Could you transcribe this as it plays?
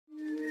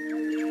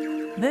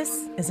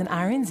This is an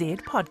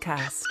RNZ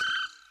podcast.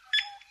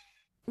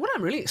 What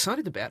I'm really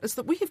excited about is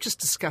that we have just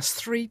discussed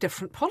 3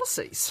 different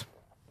policies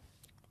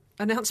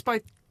announced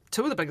by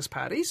 2 of the biggest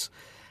parties.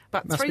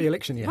 But Must be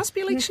election year. Must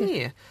be election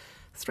year.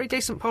 3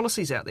 decent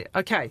policies out there.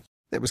 Okay.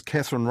 That was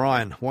Catherine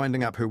Ryan,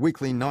 winding up her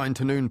weekly 9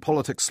 to noon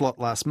politics slot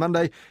last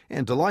Monday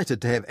and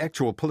delighted to have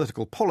actual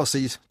political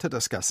policies to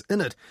discuss in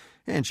it.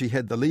 And she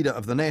had the leader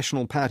of the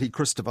National Party,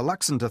 Christopher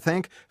Luxon, to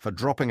thank for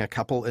dropping a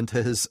couple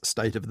into his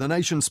State of the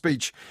Nation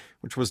speech,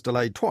 which was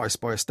delayed twice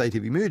by a state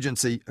of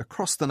emergency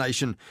across the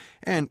nation.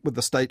 And with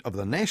the state of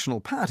the National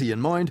Party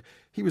in mind,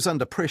 he was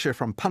under pressure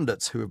from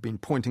pundits who have been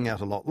pointing out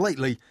a lot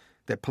lately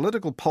that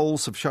political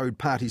polls have showed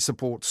party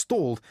support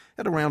stalled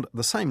at around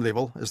the same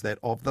level as that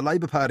of the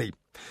Labour Party.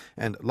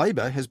 And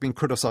Labour has been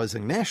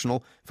criticising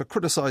National for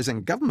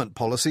criticising government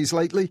policies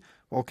lately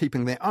while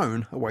keeping their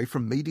own away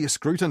from media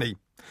scrutiny.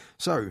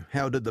 So,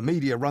 how did the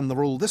media run the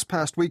rule this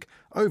past week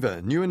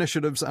over new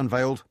initiatives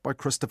unveiled by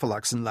Christopher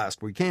Luxon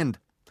last weekend?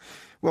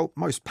 Well,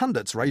 most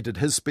pundits rated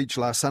his speech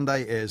last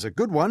Sunday as a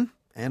good one,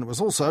 and it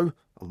was also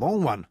a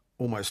long one,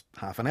 almost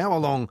half an hour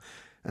long.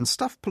 And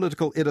Stuff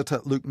political editor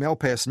Luke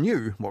Malpass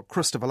knew what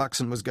Christopher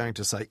Luxon was going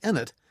to say in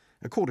it,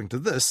 according to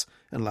this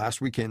in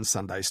last weekend's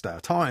Sunday Star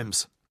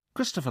Times.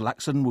 Christopher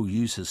Luxon will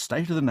use his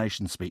State of the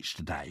Nation speech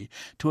today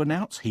to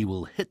announce he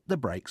will hit the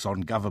brakes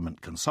on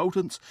government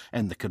consultants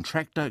and the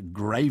contractor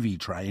gravy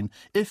train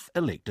if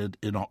elected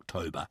in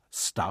October.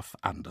 Stuff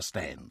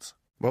understands.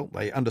 Well,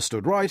 they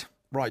understood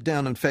right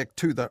down in fact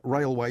to the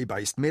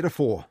railway-based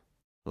metaphor.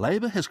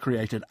 Labour has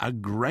created a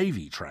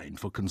gravy train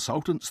for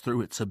consultants through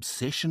its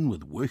obsession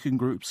with working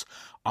groups,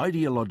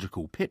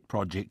 ideological pet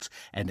projects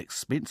and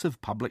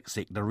expensive public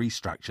sector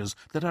restructures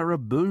that are a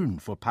boon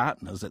for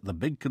partners at the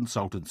big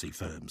consultancy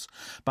firms,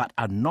 but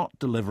are not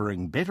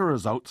delivering better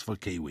results for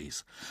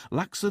Kiwis.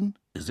 Luxon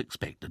is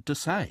expected to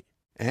say.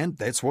 And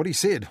that's what he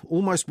said,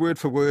 almost word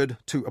for word,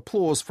 to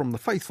applause from the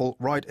faithful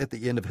right at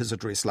the end of his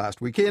address last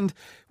weekend,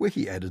 where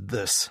he added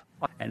this.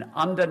 And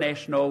under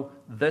National,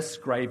 this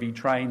gravy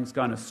train's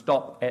going to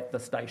stop at the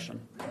station.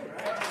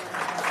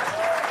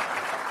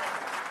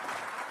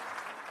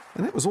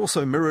 And that was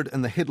also mirrored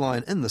in the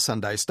headline in the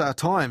Sunday Star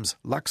Times,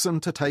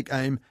 Luxon to take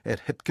aim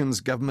at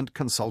Hipkins government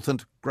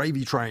consultant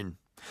gravy train.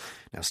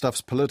 Now,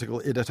 Stuff's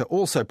political editor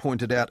also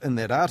pointed out in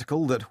that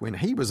article that when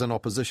he was in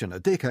opposition a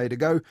decade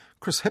ago,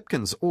 Chris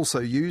Hipkins also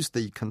used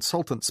the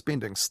consultant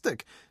spending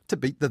stick to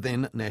beat the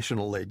then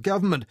National-led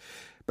government.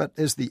 But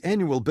as the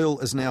annual bill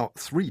is now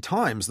 3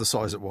 times the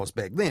size it was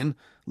back then,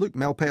 Luke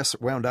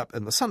Malpass wound up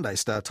in the Sunday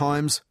Star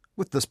Times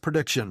with this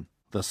prediction.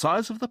 The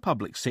size of the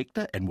public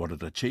sector and what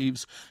it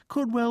achieves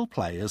could well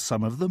play as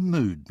some of the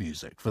mood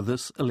music for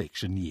this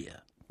election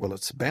year. Well,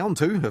 it's bound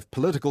to if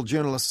political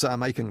journalists are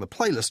making the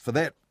playlist for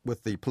that,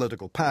 with the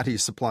political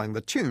parties supplying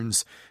the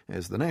tunes,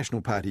 as the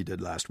National Party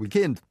did last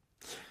weekend.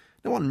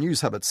 Now, on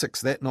News Hub at 6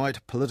 that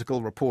night,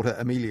 political reporter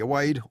Amelia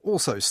Wade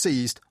also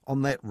seized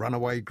on that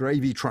runaway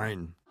gravy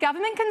train.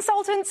 Government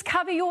consultants,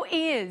 cover your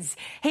ears.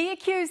 He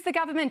accused the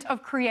government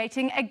of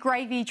creating a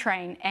gravy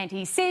train, and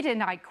he said,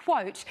 and I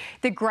quote,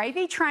 "The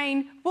gravy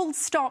train will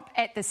stop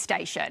at the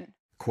station."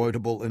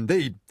 Quotable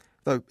indeed.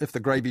 Though if the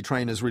gravy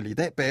train is really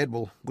that bad,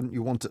 well, wouldn't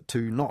you want it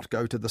to not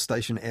go to the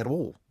station at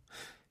all?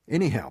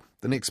 Anyhow,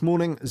 the next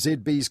morning,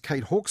 ZB's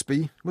Kate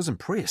Hawkesby was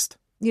impressed.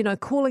 You know,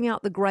 calling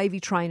out the gravy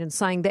train and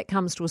saying that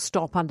comes to a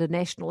stop under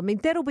National. I mean,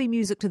 that'll be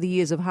music to the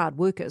ears of hard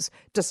workers.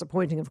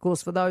 Disappointing, of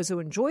course, for those who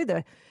enjoy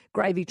the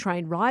gravy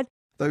train ride.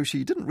 Though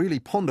she didn't really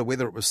ponder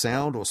whether it was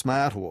sound or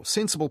smart or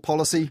sensible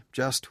policy,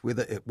 just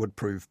whether it would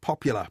prove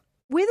popular.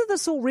 Whether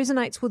this all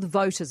resonates with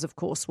voters, of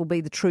course, will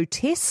be the true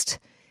test.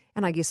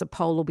 And I guess a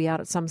poll will be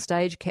out at some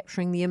stage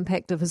capturing the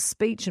impact of his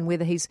speech and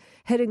whether he's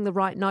hitting the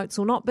right notes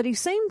or not. But he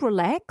seemed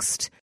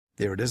relaxed.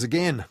 There it is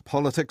again,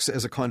 politics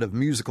as a kind of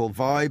musical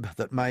vibe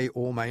that may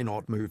or may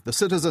not move the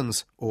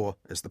citizens, or,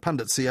 as the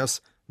pundits see us,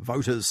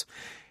 voters.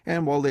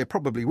 And while there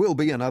probably will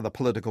be another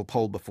political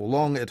poll before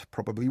long, it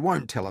probably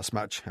won't tell us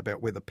much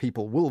about whether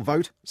people will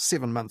vote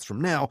 7 months from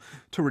now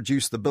to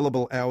reduce the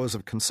billable hours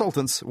of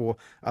consultants or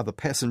other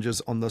passengers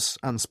on this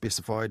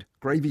unspecified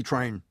gravy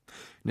train.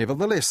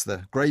 Nevertheless,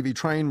 the gravy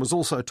train was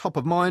also top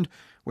of mind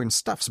when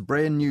Stuff's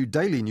brand new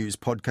daily news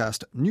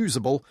podcast,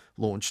 Newsable,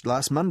 launched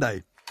last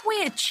Monday.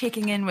 We're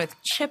checking in with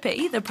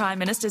Chippy, the Prime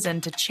Minister's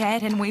in to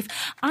chat, and we've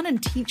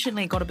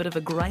unintentionally got a bit of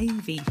a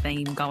gravy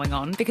theme going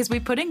on because we're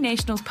putting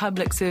National's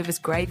public service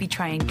gravy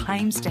train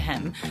claims to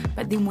him,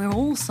 but then we're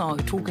also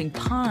talking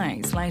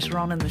pies later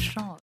on in the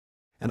show.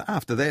 And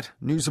after that,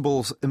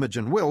 Newsable's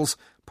Imogen Wells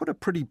put a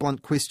pretty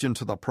blunt question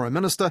to the Prime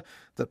Minister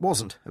that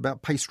wasn't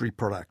about pastry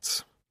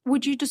products.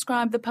 Would you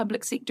describe the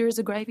public sector as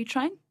a gravy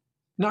train?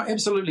 No,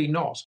 absolutely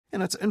not.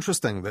 And it's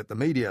interesting that the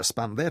media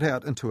spun that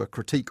out into a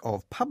critique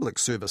of public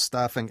service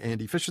staffing and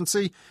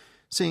efficiency,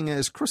 seeing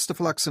as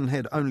Christopher Luxon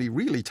had only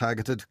really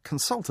targeted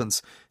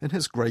consultants in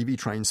his gravy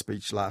train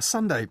speech last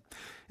Sunday.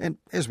 And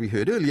as we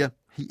heard earlier,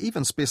 He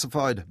even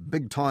specified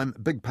big-time,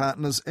 big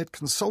partners at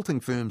consulting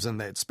firms in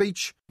that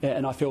speech.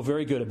 And I feel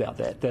very good about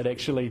that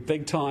actually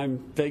big-time,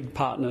 big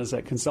partners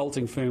at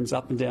consulting firms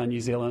up and down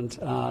New Zealand,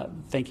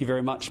 thank you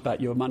very much,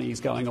 but your money is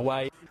going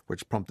away.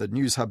 Which prompted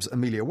News Hub's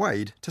Amelia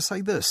Wade to say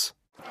this.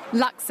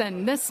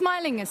 Luxon, the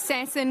smiling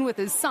assassin with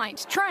his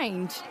sight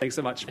trained. Thanks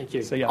so much. Thank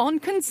you. See ya. On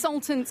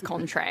consultants'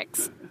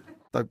 contracts.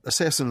 Though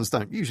assassins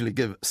don't usually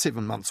give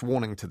 7 months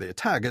warning to their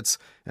targets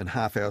in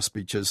half-hour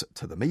speeches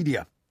to the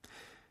media.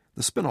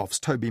 The Spin-Off's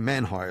Toby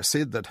Manhire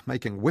said that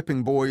making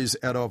whipping boys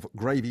out of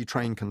gravy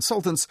train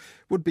consultants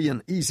would be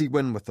an easy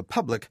win with the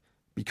public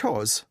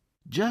because...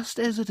 Just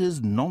as it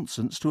is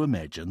nonsense to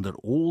imagine that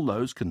all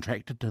those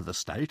contracted to the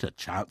state are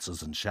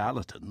chances and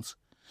charlatans,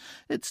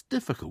 it's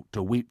difficult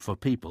to weep for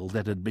people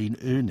that had been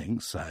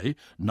earning, say,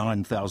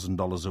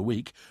 $9,000 a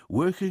week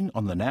working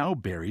on the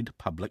now-buried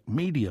public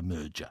media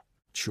merger.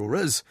 Sure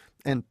is.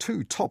 And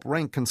 2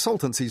 top-ranked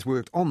consultancies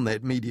worked on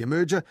that media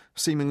merger,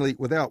 seemingly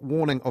without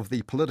warning of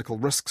the political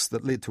risks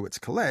that led to its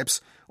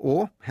collapse,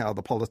 or how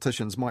the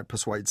politicians might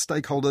persuade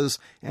stakeholders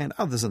and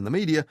others in the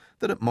media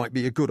that it might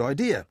be a good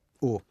idea,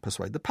 or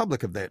persuade the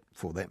public of that,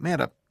 for that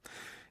matter.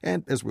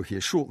 And as we'll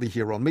hear shortly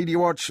here on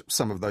Mediawatch,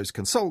 some of those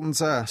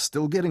consultants are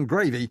still getting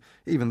gravy,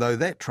 even though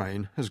that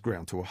train has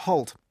ground to a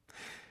halt.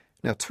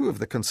 Now, 2 of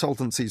the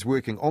consultancies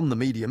working on the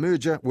media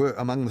merger were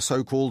among the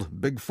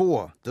so-called Big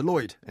Four,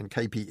 Deloitte and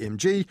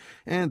KPMG,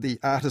 and the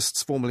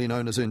artists formerly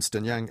known as Ernst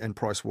 & Young and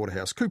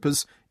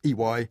PricewaterhouseCoopers,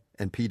 EY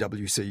and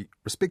PwC,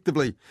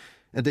 respectively.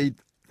 Indeed,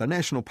 the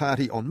National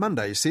Party on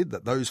Monday said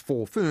that those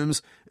 4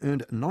 firms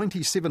earned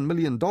 $97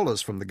 million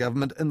from the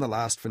government in the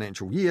last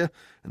financial year,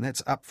 and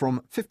that's up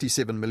from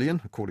 $57 million,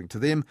 according to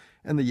them,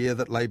 in the year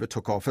that Labour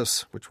took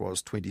office, which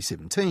was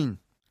 2017.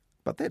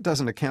 But that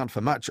doesn't account for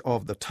much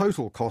of the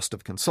total cost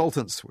of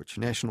consultants, which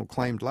National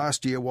claimed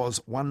last year was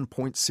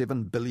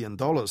 $1.7 billion,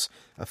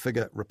 a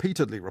figure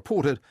repeatedly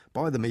reported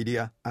by the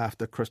media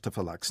after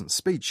Christopher Luxon's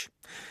speech.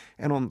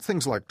 And on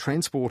things like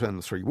transport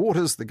and Three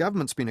Waters, the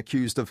government's been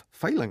accused of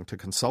failing to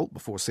consult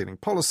before setting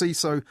policy,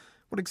 so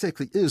what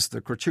exactly is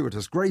the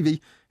gratuitous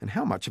gravy, and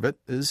how much of it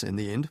is, in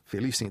the end,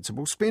 fairly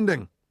sensible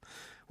spending?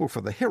 Well,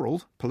 for the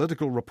Herald,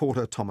 political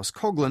reporter Thomas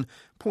Coughlan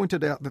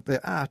pointed out that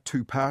there are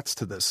 2 parts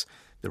to this.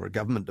 There are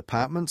government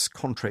departments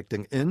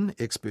contracting in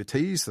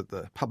expertise that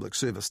the public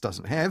service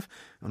doesn't have,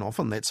 and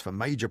often that's for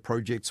major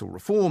projects or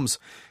reforms.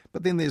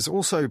 But then there's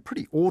also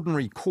pretty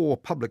ordinary core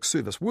public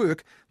service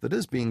work that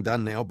is being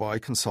done now by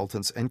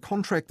consultants and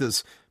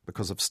contractors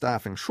because of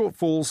staffing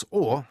shortfalls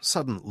or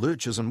sudden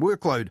lurches in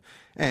workload.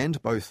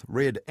 And both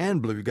red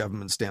and blue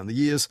governments down the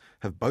years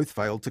have both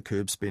failed to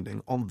curb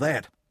spending on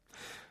that.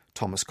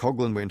 Thomas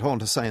Coughlan went on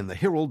to say in the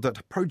Herald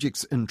that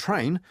projects in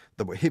train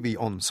that were heavy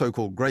on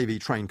so-called gravy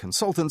train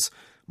consultants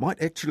might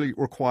actually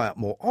require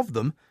more of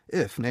them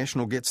if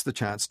National gets the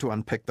chance to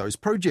unpick those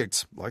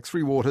projects, like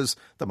Three Waters,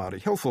 the Māori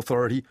Health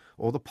Authority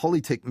or the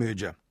Polytech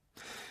merger.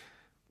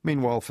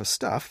 Meanwhile, for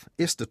Stuff,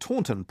 Esther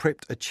Taunton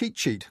prepped a cheat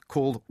sheet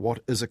called What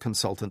is a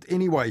Consultant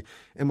Anyway?,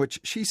 in which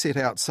she set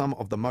out some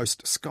of the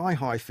most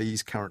sky-high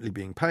fees currently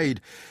being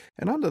paid.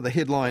 And under the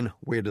headline,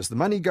 Where Does the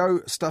Money Go?,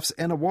 Stuff's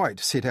Anna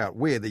White set out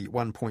where the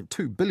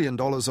 $1.2 billion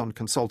on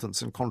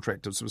consultants and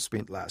contractors was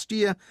spent last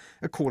year,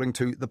 according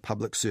to the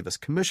Public Service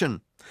Commission.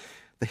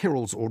 The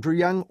Herald's Audrey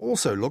Young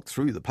also looked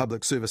through the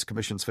Public Service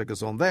Commission's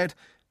figures on that,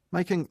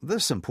 making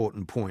this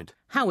important point.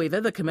 However,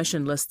 the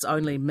Commission lists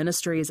only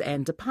ministries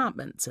and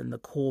departments in the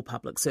core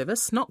public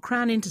service, not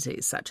Crown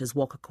entities such as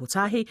Waka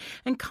Kotahi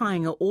and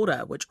Kāinga Ora,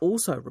 which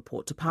also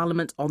report to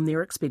Parliament on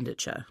their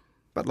expenditure.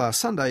 But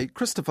last Sunday,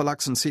 Christopher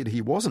Luxon said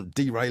he wasn't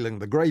derailing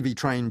the gravy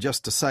train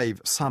just to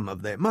save some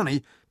of that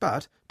money,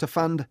 but to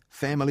fund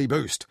Family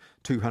Boost,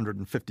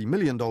 $250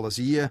 million a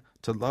year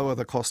to lower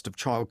the cost of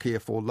childcare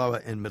for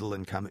lower and middle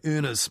income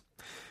earners.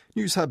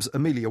 News Hub's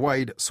Amelia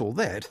Wade saw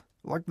that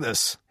like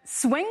this.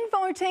 Swing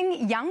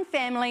voting, young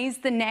families,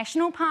 the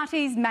National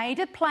Party's made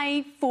a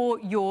play for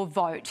your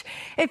vote.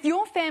 If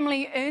your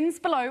family earns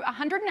below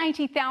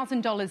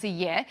 $180,000 a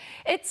year,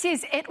 it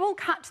says it will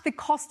cut the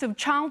cost of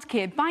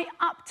childcare by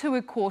up to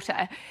a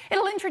quarter.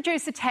 It'll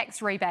introduce a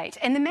tax rebate,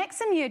 and the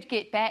maximum you'd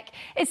get back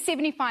is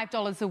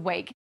 $75 a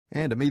week.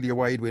 And Amelia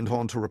Wade went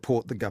on to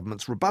report the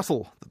government's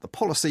rebuttal, that the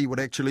policy would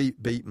actually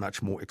be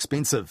much more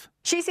expensive.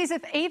 She says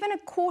if even a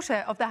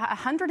quarter of the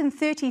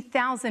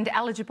 130,000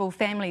 eligible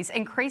families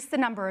increase the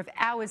number of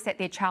hours that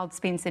their child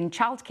spends in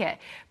childcare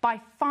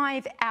by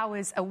 5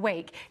 hours a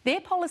week,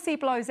 their policy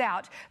blows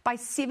out by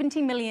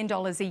 $70 million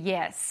a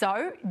year.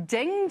 So,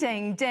 ding,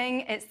 ding,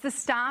 ding, it's the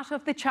start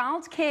of the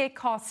childcare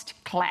cost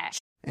clash.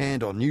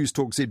 And on News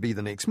Talk ZB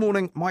the next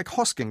morning, Mike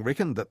Hosking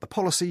reckoned that the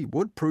policy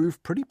would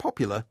prove pretty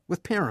popular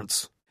with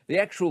parents. The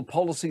actual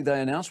policy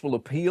they announced will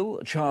appeal.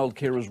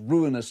 Childcare is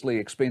ruinously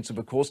expensive,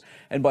 of course,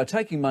 and by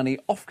taking money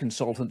off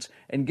consultants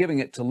and giving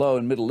it to low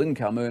and middle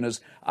income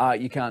earners,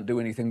 you can't do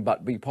anything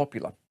but be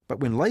popular. But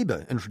when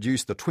Labour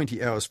introduced the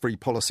 20 hours free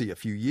policy a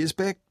few years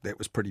back, that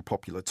was pretty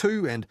popular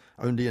too, and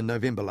only in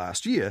November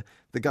last year,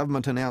 the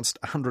government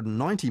announced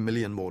 $190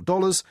 million more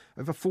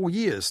over 4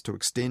 years to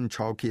extend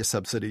childcare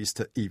subsidies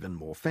to even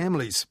more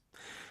families.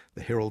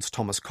 The Herald's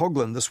Thomas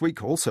Coughlin this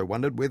week also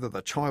wondered whether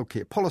the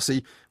childcare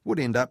policy would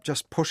end up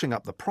just pushing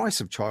up the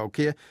price of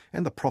childcare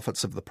and the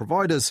profits of the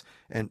providers,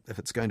 and if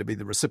it's going to be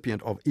the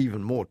recipient of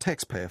even more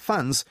taxpayer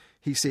funds,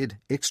 he said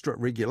extra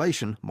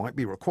regulation might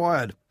be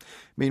required.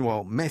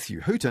 Meanwhile,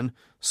 Matthew Hooton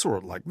saw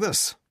it like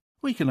this.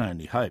 We can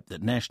only hope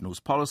that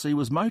National's policy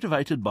was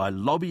motivated by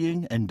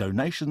lobbying and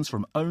donations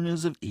from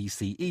owners of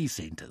ECE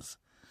centres.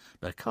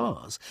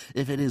 Because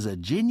if it is a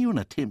genuine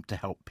attempt to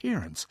help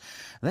parents,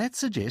 that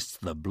suggests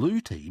the blue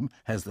team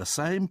has the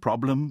same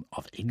problem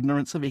of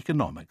ignorance of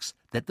economics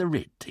that the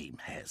red team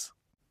has.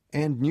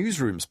 And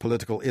Newsroom's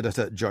political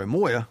editor Joe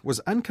Moyer was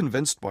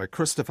unconvinced by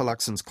Christopher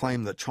Luxon's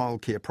claim that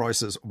childcare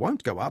prices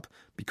won't go up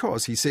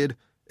because, he said,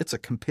 it's a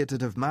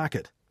competitive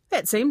market.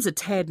 That seems a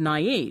tad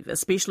naive,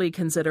 especially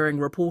considering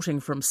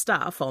reporting from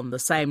Stuff on the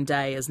same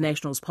day as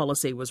National's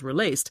policy was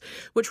released,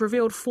 which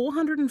revealed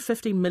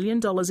 $450 million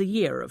a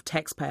year of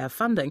taxpayer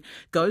funding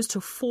goes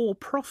to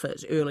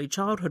for-profit early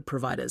childhood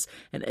providers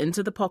and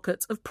into the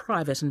pockets of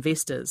private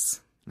investors.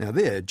 Now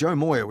there, Joe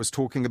Moyer was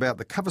talking about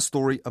the cover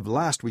story of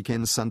last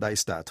weekend's Sunday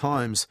Star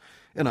Times.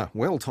 In a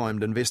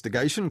well-timed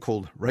investigation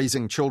called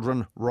Raising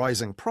Children,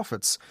 Rising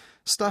Profits,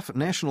 Stuff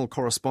national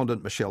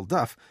correspondent Michelle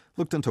Duff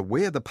looked into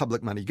where the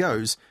public money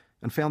goes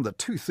and found that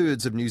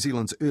 2/3 of New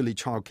Zealand's early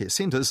childcare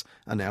centres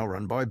are now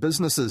run by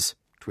businesses.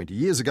 20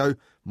 years ago,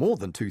 more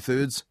than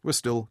 2/3 were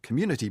still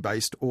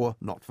community-based or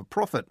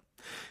not-for-profit.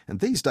 And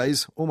these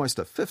days, almost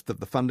a fifth of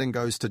the funding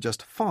goes to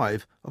just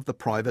 5 of the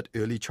private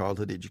early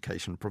childhood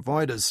education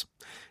providers.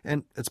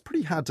 And it's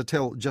pretty hard to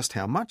tell just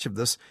how much of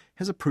this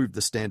has improved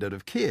the standard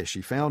of care,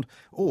 she found,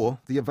 or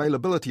the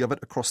availability of it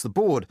across the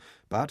board,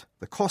 but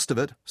the cost of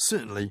it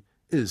certainly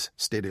is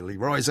steadily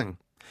rising.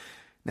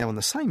 Now, in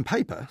the same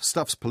paper,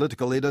 Stuff's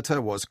political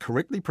editor was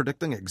correctly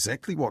predicting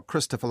exactly what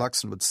Christopher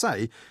Luxon would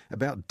say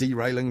about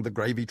derailing the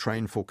gravy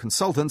train for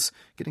consultants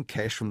getting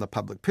cash from the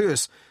public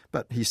purse,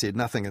 but he said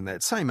nothing in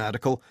that same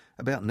article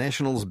about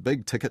National's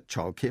big-ticket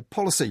childcare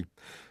policy.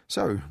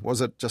 So,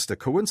 was it just a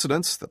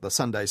coincidence that the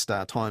Sunday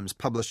Star Times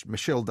published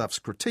Michelle Duff's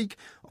critique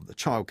of the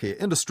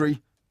childcare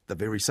industry the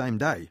very same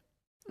day?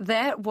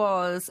 That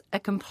was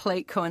a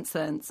complete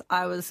coincidence.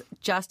 I was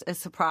just as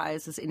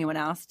surprised as anyone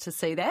else to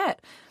see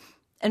that.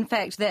 In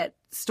fact, that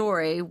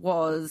story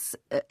was,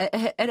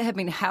 it had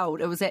been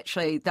held. It was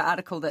actually the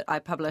article that I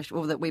published,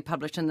 or that we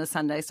published in the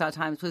Sunday Star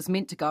Times, was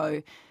meant to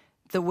go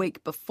the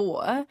week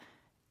before.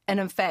 And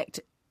in fact,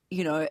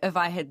 you know, if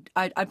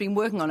I'd been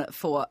working on it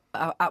for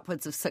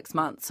upwards of 6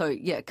 months. So,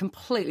 yeah,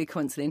 completely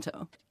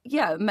coincidental.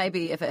 Yeah,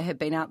 maybe if it had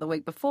been out the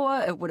week before,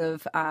 it would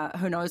have,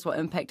 who knows what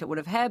impact it would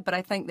have had. But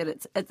I think that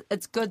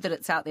it's good that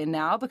it's out there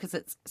now, because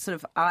it's sort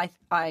of, I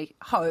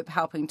hope,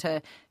 helping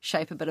to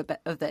shape a bit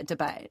of that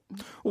debate.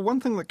 Well, one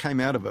thing that came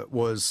out of it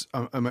was,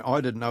 I mean, I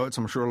didn't know it,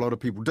 so I'm sure a lot of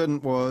people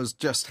didn't, was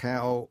just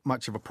how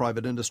much of a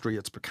private industry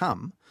it's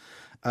become.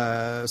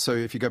 So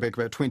if you go back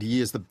about 20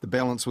 years, the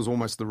balance was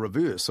almost the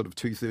reverse, sort of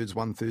 2/3,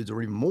 1/3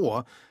 or even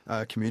more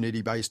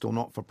community-based or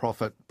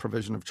not-for-profit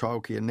provision of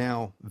childcare.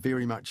 Now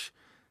very much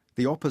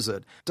the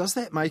opposite. Does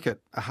that make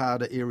it a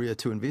harder area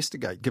to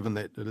investigate, given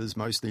that it is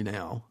mostly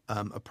now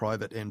a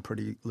private and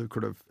pretty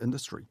lucrative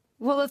industry?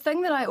 Well, the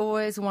thing that I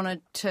always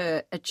wanted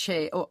to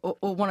achieve or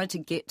wanted to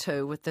get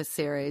to with this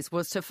series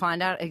was to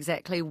find out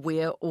exactly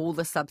where all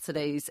the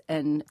subsidies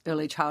in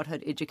early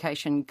childhood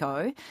education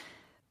go.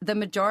 The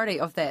majority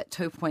of that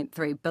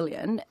 $2.3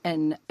 billion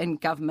in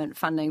government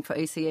funding for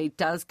ECE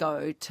does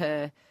go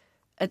to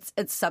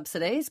its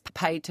subsidies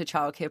paid to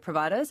childcare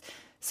providers,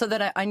 so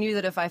that I knew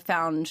that if I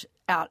found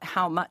out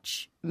how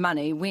much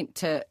money went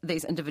to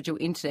these individual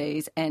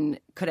entities and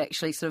could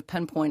actually sort of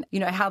pinpoint, you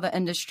know, how the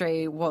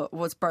industry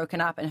was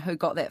broken up and who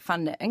got that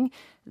funding,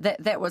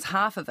 that was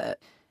half of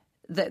it.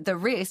 The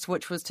rest,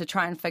 which was to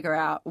try and figure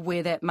out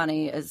where that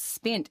money is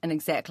spent and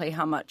exactly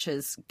how much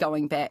is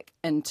going back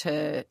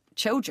into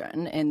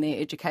children and their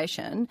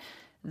education,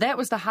 that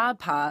was the hard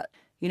part.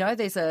 You know,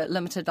 these are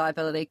limited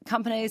liability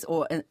companies,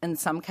 or in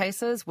some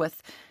cases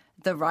with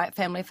the Right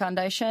Family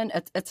Foundation,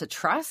 it's a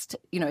trust.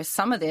 You know,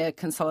 some of their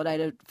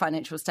consolidated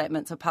financial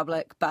statements are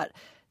public, but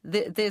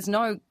there's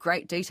no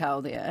great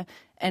detail there.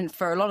 And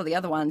for a lot of the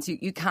other ones,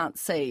 you can't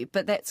see.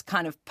 But that's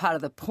kind of part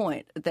of the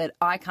point, that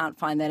I can't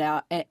find that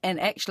out. And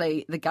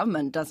actually, the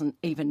government doesn't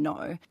even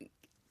know.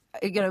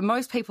 You know,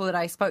 most people that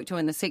I spoke to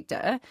in the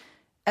sector,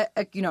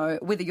 you know,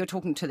 whether you're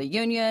talking to the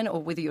union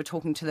or whether you're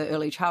talking to the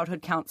Early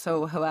Childhood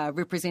Council, who are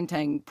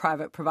representing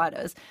private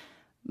providers,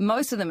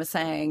 most of them are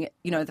saying,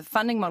 you know, the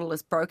funding model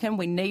is broken.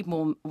 We need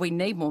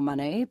more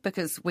money,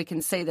 because we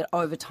can see that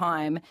over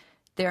time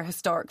there are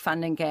historic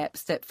funding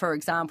gaps that, for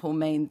example,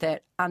 mean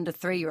that under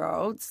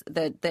 3-year-olds,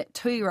 that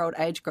 2-year-old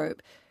age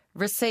group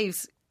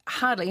receives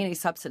hardly any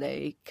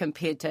subsidy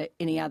compared to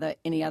any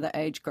other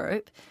age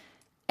group.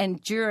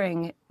 And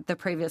during the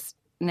previous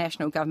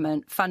national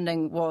government,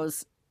 funding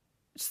was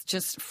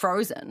just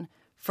frozen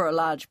for a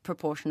large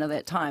proportion of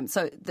that time.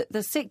 So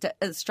the sector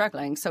is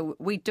struggling, so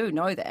we do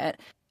know that.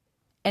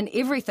 And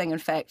everything, in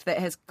fact, that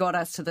has got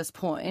us to this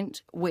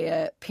point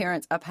where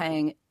parents are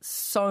paying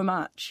so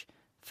much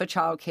for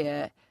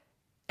childcare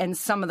and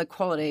some of the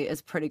quality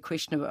is pretty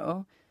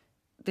questionable.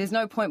 There's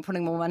no point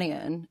putting more money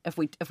in if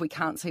we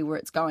can't see where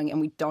it's going and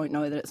we don't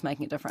know that it's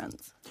making a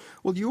difference.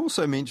 Well, you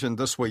also mentioned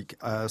this week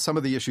some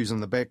of the issues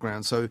in the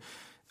background. So,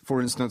 for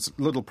instance,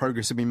 little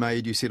progress had been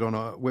made, you said, on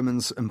a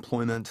women's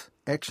employment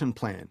action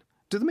plan.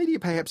 Do the media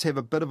perhaps have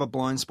a bit of a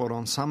blind spot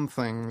on some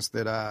things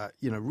that are,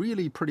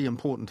 really pretty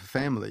important to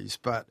families,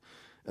 but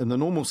in the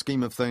normal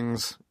scheme of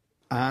things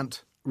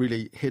aren't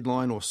really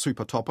headline or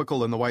super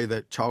topical in the way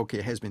that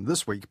childcare has been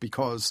this week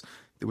because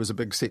there was a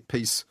big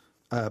set-piece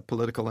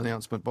political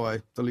announcement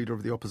by the Leader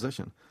of the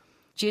Opposition?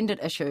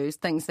 Gendered issues,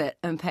 things that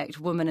impact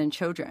women and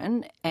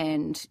children,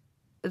 and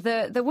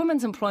the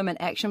Women's Employment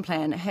Action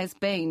Plan has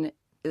been,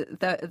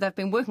 they've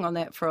been working on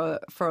that for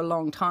a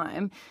long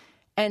time.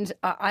 And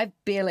I've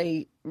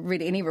barely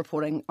read any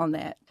reporting on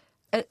that.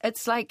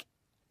 It's like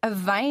a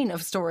vein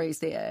of stories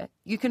there.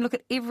 You can look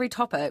at every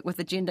topic with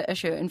a gender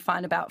issue and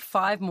find about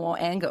 5 more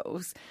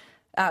angles,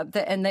 and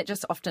that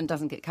just often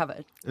doesn't get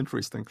covered.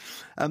 Interesting.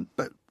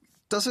 But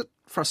does it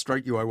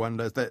frustrate you, I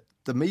wonder, that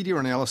the media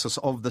analysis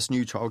of this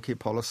new childcare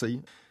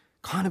policy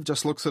kind of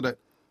just looks at it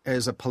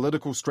as a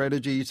political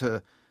strategy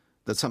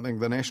that's something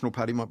the National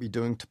Party might be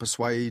doing to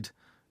persuade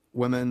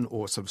women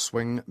or sort of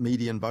swing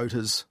median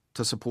voters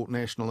to support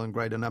National in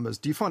greater numbers?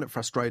 Do you find it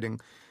frustrating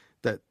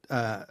that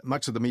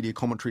much of the media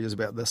commentary is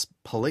about this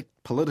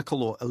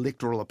political or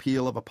electoral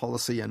appeal of a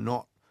policy and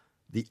not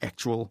the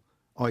actual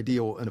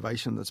idea or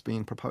innovation that's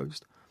being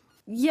proposed?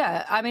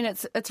 Yeah, I mean,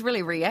 it's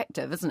really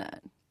reactive, isn't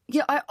it?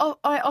 Yeah,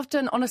 I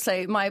often,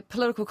 honestly, my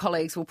political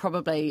colleagues will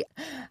probably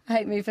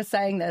hate me for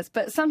saying this,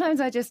 but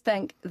sometimes I just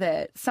think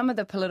that some of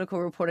the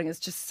political reporting is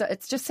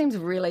it just seems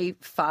really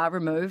far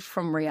removed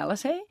from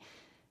reality.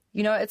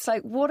 It's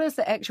like, what is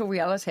the actual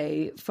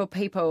reality for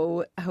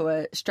people who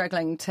are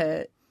struggling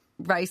to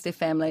raise their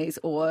families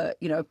or,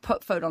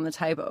 put food on the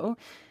table?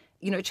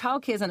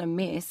 Childcare's in a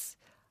mess,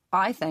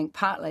 I think,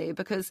 partly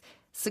because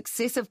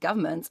successive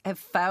governments have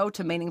failed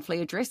to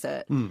meaningfully address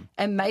it.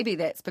 And maybe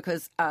that's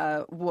because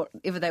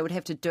whatever they would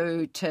have to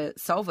do to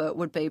solve it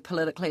would be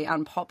politically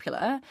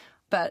unpopular.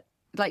 But,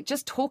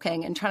 just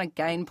talking and trying to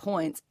gain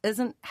points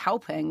isn't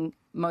helping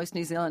most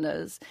New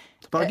Zealanders.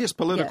 But I guess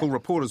political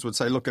reporters would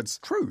say, look, it's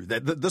true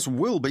that this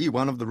will be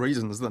one of the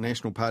reasons the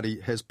National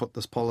Party has put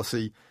this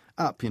policy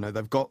up.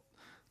 They've got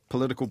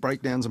political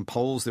breakdowns and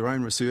polls, their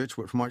own research,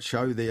 which might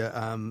show they're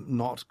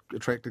not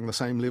attracting the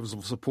same levels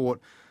of support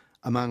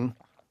among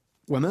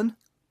women.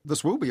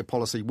 This will be a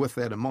policy with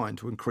that in mind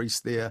to increase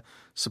their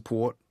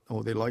support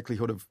or their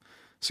likelihood of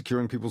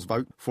securing people's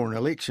vote for an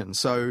election.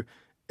 So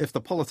if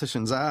the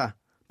politicians are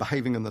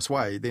behaving in this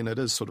way, then it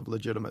is sort of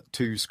legitimate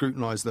to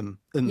scrutinise them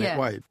in that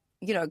way.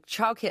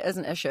 Childcare is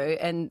an issue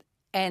and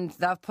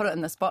they've put it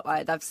in the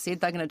spotlight. They've said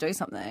they're going to do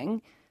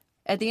something.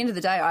 At the end of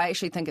the day, I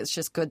actually think it's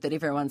just good that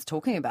everyone's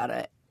talking about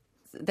it.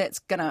 That's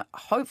going to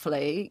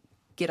hopefully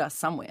get us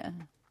somewhere.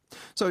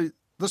 So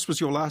this was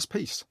your last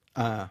piece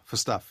for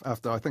Stuff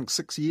after, I think,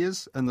 6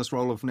 years in this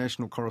role of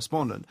national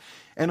correspondent.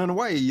 And in a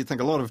way, you think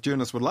a lot of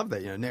journalists would love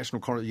that. National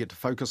correspondent, you get to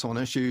focus on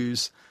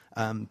issues,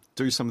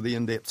 do some of the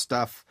in-depth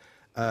stuff,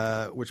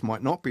 which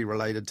might not be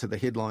related to the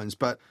headlines.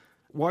 But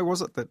why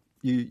was it that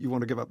you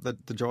want to give up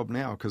the job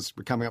now? Because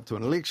we're coming up to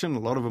an election, a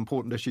lot of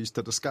important issues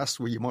to discuss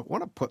where you might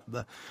want to put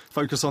the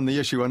focus on the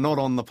issue and not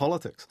on the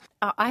politics.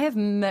 I have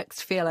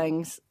mixed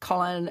feelings,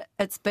 Colin.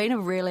 It's been a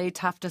really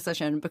tough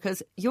decision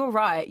because you're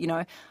right,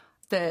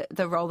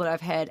 the role that I've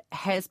had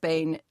has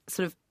been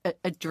sort of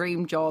a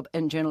dream job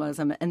in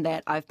journalism in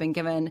that I've been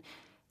given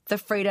the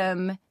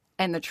freedom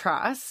and the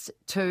trust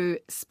to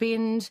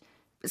spend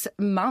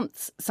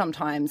months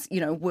sometimes,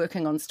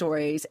 working on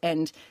stories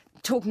and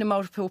talking to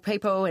multiple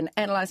people and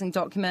analysing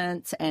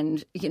documents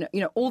and,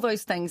 all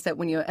those things that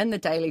when you're in the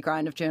daily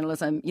grind of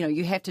journalism,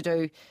 you have to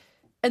do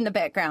in the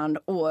background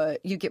or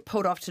you get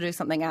pulled off to do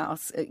something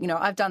else.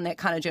 I've done that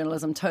kind of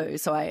journalism too,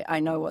 so I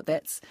know what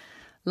that's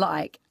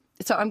like.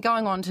 So I'm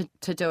going on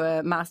to do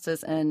a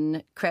Master's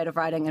in Creative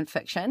Writing and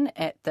Fiction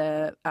at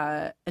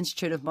the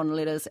Institute of Modern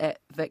Letters at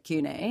Vic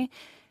Uni,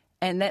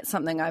 and that's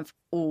something I've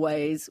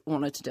always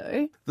wanted to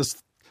do.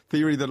 This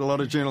theory that a lot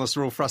of journalists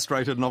are all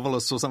frustrated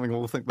novelists or something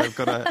will think they've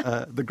got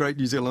the great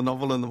New Zealand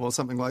novel in them or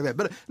something like that.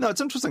 But no,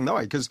 it's interesting though,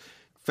 because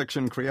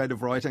fiction,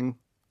 creative writing,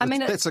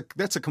 that's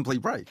a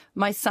complete break.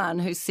 My son,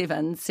 who's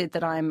 7, said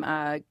that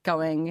I'm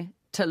going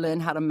to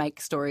learn how to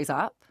make stories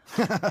up.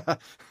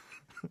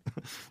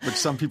 Which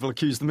some people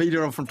accuse the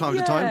media of from time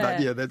to time,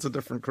 but that's a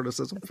different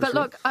criticism. But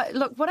sure.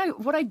 Look,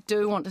 what I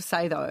do want to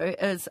say though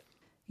is,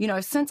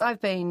 since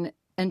I've been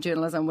in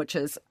journalism, which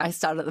is I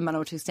started at the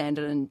Manawatu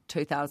Standard in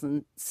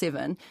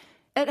 2007,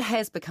 it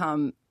has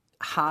become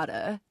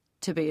harder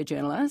to be a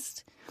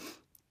journalist.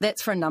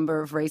 That's for a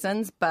number of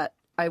reasons, but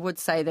I would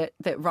say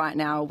that right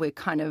now we're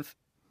kind of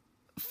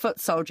foot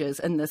soldiers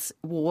in this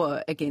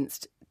war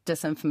against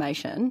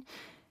disinformation.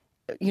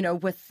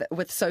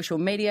 with social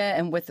media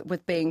and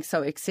with being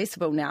so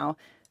accessible now,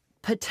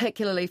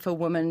 particularly for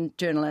women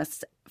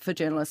journalists, for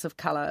journalists of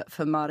colour,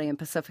 for Māori and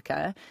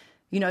Pacifica,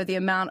 the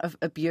amount of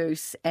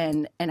abuse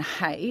and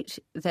hate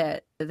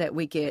that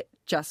we get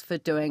just for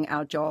doing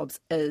our jobs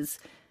is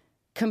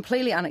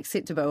completely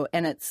unacceptable,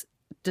 and it's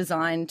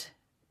designed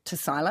to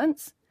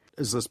silence.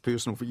 Is this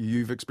personal for you?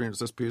 You've experienced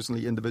this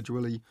personally,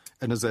 individually,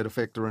 and is that a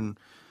factor in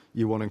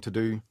you wanting to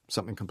do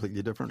something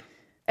completely different?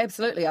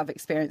 Absolutely, I've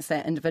experienced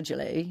that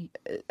individually.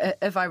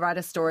 If I write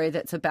a story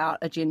that's about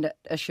a gender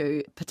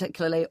issue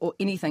particularly, or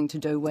anything to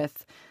do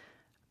with,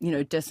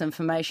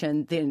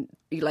 disinformation, then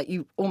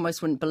you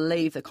almost wouldn't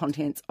believe the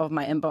contents of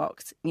my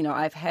inbox.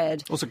 I've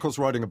had... Also, of course,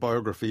 writing a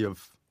biography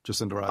of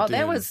Jacinda Ardern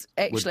that was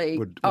actually...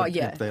 would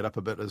amp that up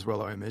a bit as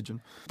well, I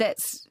imagine.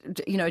 That's,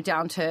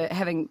 down to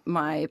having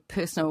my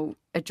personal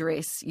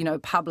address,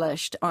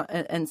 published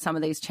in some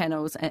of these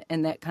channels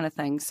and that kind of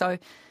thing. So...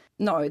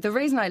 No, the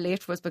reason I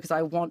left was because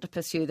I want to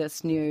pursue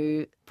this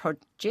new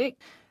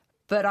project,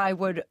 but I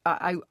would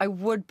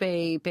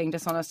be being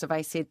dishonest if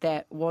I said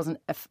that wasn't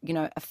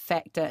a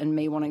factor in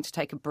me wanting to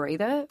take a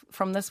breather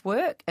from this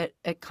work.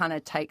 It kind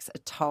of takes a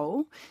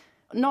toll.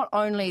 Not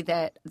only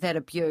that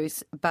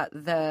abuse, but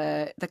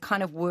the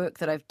kind of work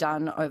that I've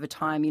done over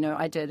time.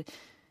 I did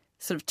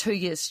sort of 2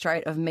 years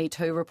straight of Me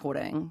Too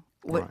reporting,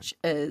 which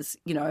is,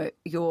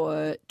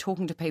 you're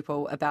talking to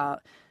people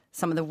about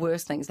some of the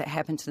worst things that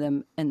happen to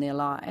them in their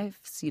lives,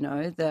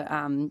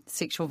 the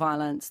sexual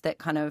violence, that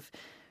kind of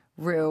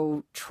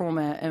real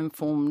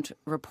trauma-informed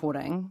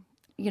reporting.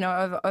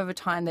 Over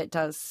time that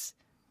does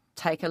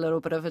take a little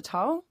bit of a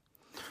toll.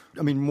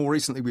 I mean, more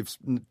recently we've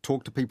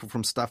talked to people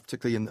from Stuff,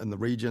 particularly in the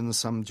regions.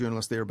 Some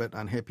journalists there are a bit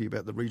unhappy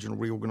about the regional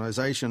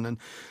reorganisation, and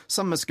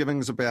some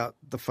misgivings about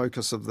the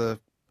focus of the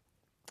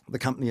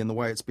company and the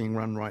way it's being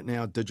run right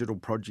now, digital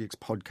projects,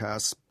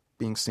 podcasts,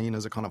 being seen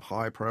as a kind of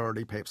high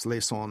priority, perhaps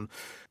less on,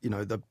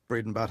 the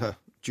bread and butter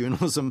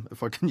journalism,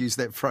 if I can use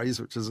that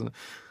phrase, which is a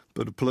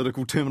bit of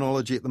political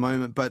terminology at the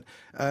moment. But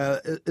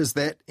is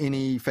that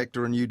any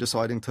factor in you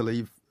deciding to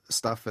leave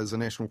Stuff as a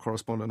national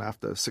correspondent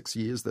after 6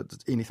 years,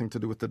 that anything to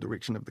do with the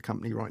direction of the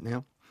company right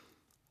now?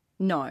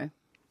 No,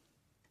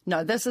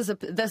 this is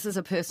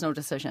a personal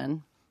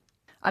decision.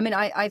 I mean,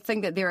 I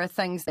think that there are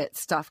things that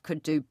Stuff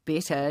could do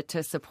better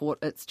to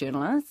support its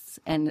journalists,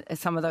 and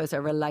some of those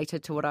are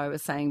related to what I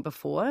was saying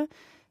before,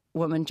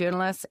 women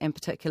journalists and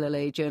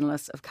particularly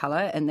journalists of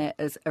colour, and that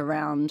is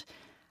around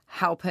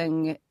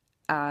helping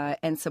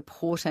and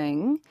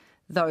supporting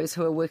those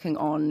who are working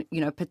on,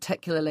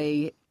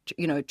 particularly,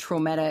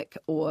 traumatic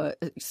or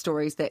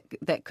stories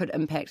that could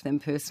impact them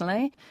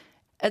personally.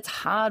 It's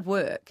hard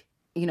work,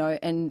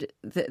 and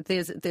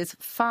there's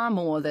far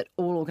more that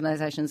all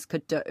organisations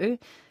could do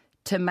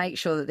to make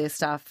sure that their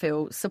staff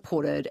feel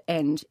supported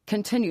and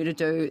continue to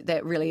do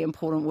that really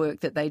important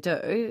work that they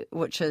do,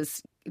 which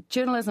is,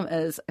 journalism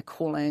is a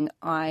calling.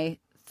 I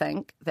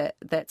think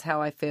that's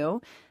how I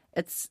feel.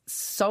 It's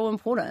so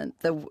important,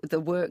 the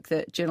work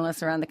that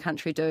journalists around the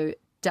country do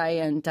day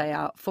in, day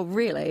out, for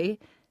really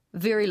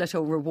very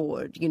little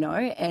reward,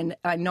 and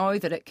I know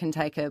that it can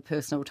take a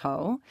personal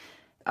toll.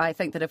 I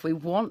think that if we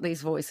want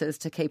these voices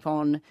to keep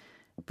on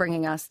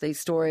bringing us these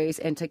stories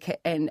and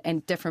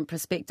different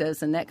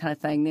perspectives and that kind of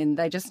thing, then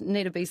they just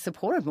need to be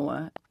supported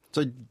more.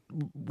 So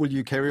will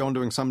you carry on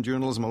doing some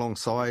journalism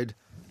alongside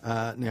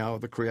now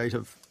the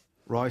creative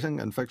writing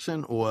and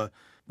fiction, or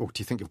do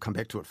you think you'll come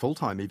back to it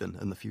full-time even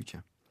in the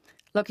future?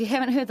 Look, you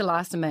haven't heard the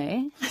last of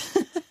me.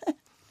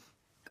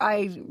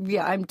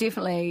 I'm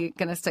definitely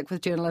going to stick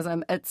with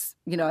journalism. It's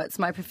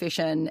my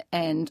profession,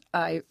 and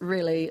I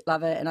really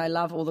love it, and I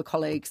love all the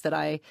colleagues that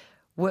I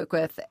work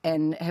with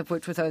and have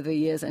worked with over the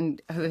years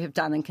and who have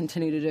done and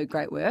continue to do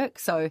great work.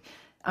 So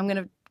I'm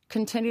going to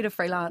continue to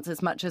freelance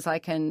as much as I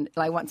can.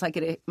 Once I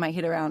get my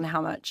head around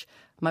how much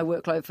my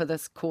workload for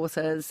this course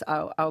is,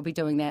 I'll be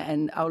doing that,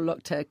 and I'll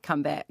look to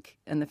come back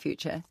in the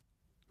future.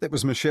 That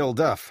was Michelle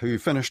Duff, who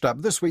finished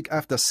up this week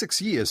after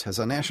 6 years as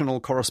a national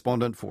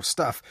correspondent for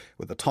Stuff,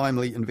 with a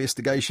timely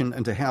investigation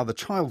into how the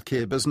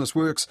childcare business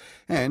works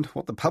and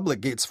what the public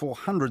gets for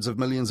hundreds of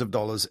millions of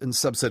dollars in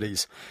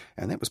subsidies.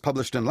 And that was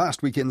published in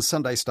last weekend's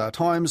Sunday Star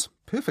Times,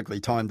 perfectly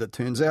timed it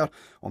turns out,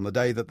 on the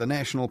day that the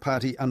National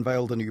Party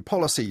unveiled a new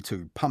policy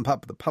to pump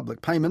up the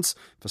public payments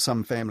for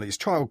some families'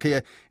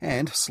 childcare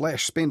and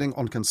slash spending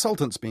on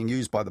consultants being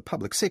used by the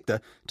public sector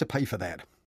to pay for that.